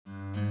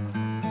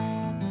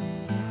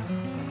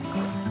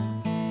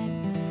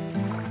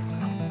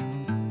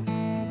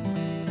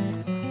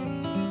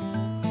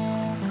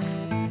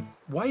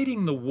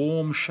Wading the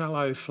warm,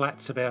 shallow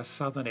flats of our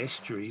southern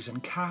estuaries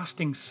and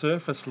casting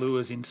surface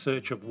lures in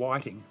search of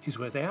whiting is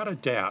without a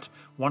doubt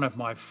one of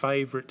my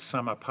favourite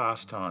summer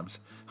pastimes.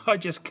 I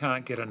just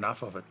can't get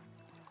enough of it.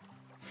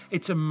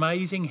 It's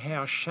amazing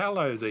how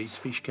shallow these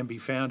fish can be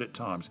found at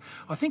times.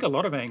 I think a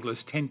lot of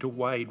anglers tend to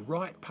wade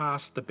right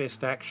past the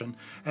best action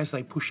as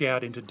they push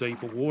out into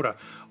deeper water,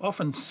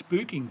 often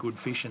spooking good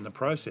fish in the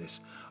process.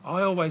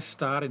 I always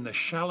start in the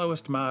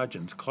shallowest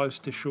margins close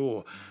to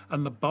shore,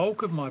 and the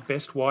bulk of my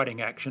best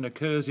whiting action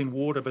occurs in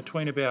water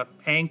between about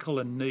ankle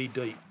and knee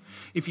deep.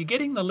 If you're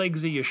getting the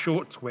legs of your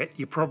shorts wet,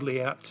 you're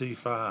probably out too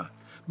far.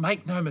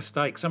 Make no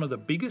mistake, some of the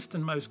biggest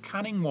and most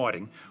cunning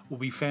whiting will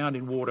be found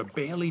in water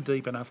barely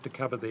deep enough to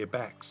cover their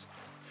backs.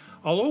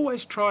 I'll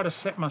always try to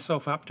set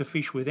myself up to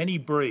fish with any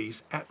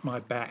breeze at my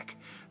back.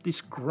 This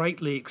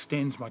greatly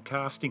extends my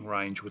casting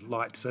range with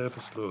light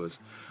surface lures.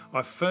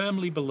 I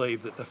firmly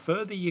believe that the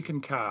further you can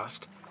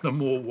cast, the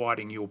more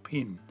whiting you'll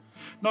pin.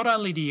 Not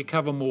only do you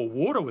cover more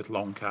water with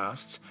long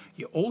casts,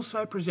 you're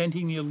also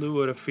presenting your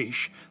lure to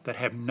fish that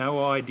have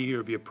no idea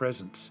of your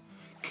presence.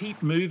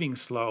 Keep moving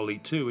slowly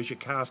too as you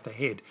cast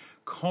ahead,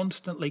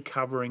 constantly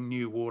covering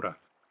new water.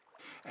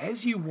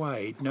 As you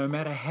wade, no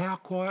matter how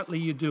quietly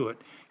you do it,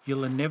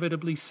 you'll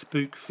inevitably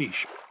spook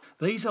fish.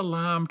 These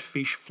alarmed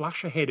fish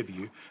flush ahead of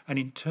you and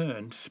in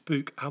turn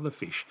spook other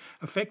fish,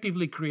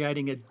 effectively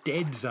creating a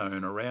dead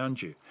zone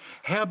around you.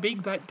 How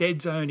big that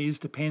dead zone is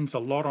depends a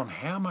lot on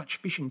how much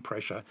fishing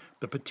pressure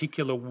the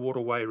particular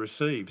waterway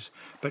receives.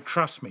 But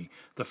trust me,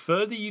 the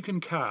further you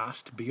can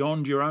cast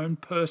beyond your own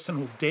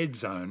personal dead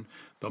zone,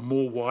 the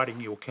more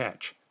whiting you'll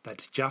catch.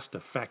 That's just a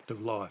fact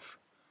of life.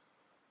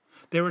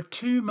 There are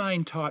two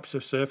main types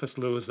of surface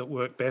lures that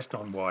work best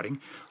on whiting: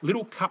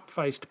 little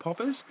cup-faced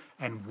poppers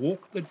and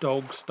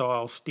walk-the-dog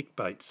style stick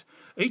baits.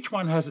 Each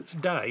one has its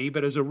day,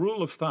 but as a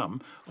rule of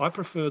thumb, I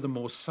prefer the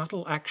more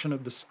subtle action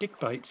of the stick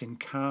baits in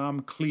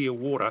calm, clear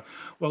water,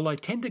 while they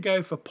tend to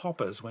go for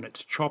poppers when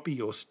it's choppy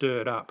or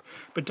stirred up.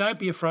 But don't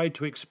be afraid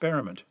to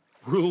experiment.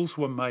 Rules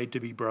were made to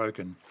be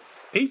broken.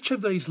 Each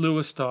of these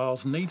lure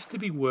styles needs to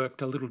be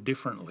worked a little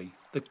differently.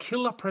 The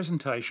killer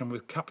presentation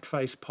with cupped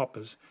face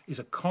poppers is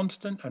a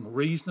constant and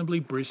reasonably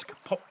brisk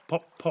pop,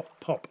 pop, pop,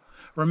 pop.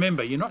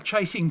 Remember, you're not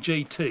chasing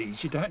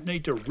GTs, you don't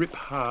need to rip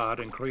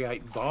hard and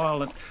create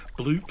violent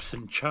bloops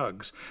and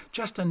chugs.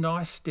 Just a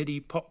nice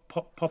steady pop,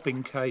 pop,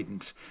 popping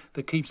cadence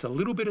that keeps a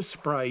little bit of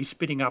spray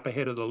spitting up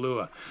ahead of the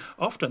lure.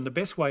 Often the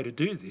best way to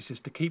do this is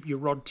to keep your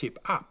rod tip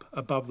up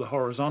above the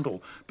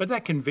horizontal, but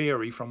that can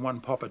vary from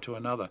one popper to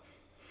another.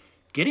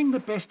 Getting the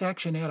best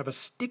action out of a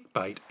stick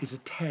bait is a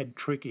tad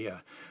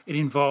trickier. It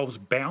involves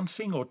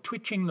bouncing or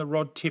twitching the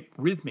rod tip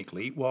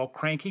rhythmically while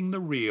cranking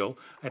the reel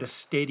at a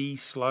steady,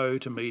 slow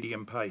to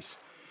medium pace.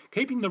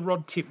 Keeping the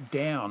rod tip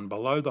down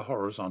below the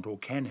horizontal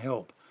can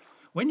help.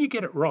 When you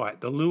get it right,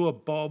 the lure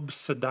bobs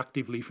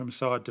seductively from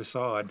side to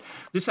side.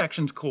 This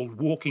action's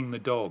called walking the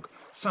dog.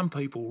 Some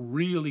people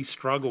really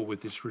struggle with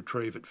this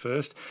retrieve at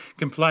first,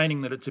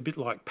 complaining that it's a bit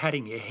like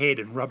patting your head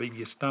and rubbing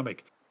your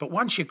stomach. But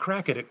once you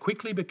crack it, it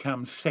quickly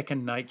becomes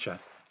second nature,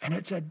 and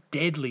it's a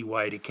deadly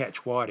way to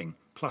catch whiting,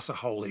 plus a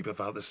whole heap of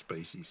other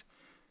species.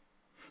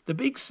 The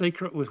big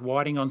secret with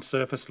whiting on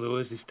surface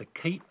lures is to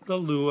keep the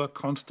lure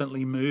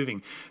constantly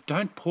moving.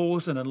 Don't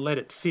pause it and let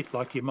it sit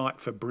like you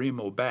might for brim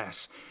or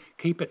bass.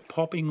 Keep it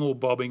popping or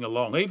bobbing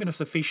along, even if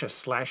the fish are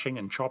slashing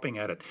and chopping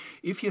at it.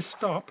 If you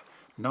stop,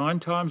 9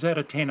 times out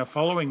of 10 a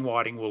following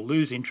whiting will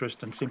lose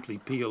interest and simply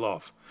peel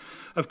off.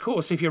 Of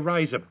course, if you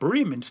raise a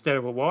brim instead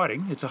of a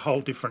whiting, it's a whole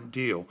different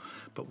deal,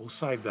 but we'll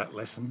save that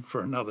lesson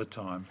for another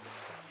time.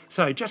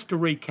 So just to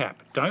recap,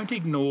 don't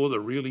ignore the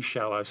really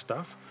shallow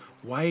stuff.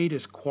 Wade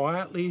as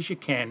quietly as you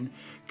can,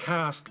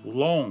 cast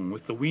long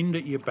with the wind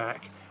at your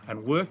back,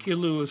 and work your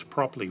lures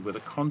properly with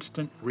a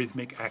constant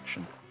rhythmic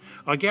action.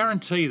 I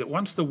guarantee that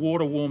once the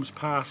water warms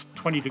past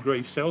 20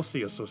 degrees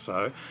Celsius or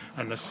so,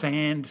 and the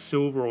sand,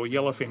 silver or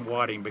yellowfin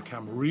whiting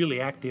become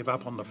really active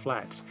up on the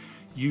flats,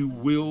 you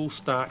will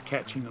start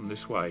catching them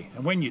this way.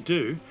 And when you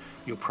do,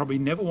 you'll probably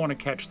never want to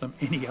catch them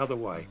any other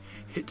way.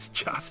 It's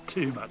just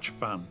too much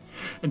fun.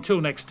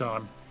 Until next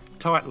time,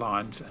 tight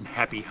lines and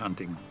happy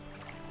hunting.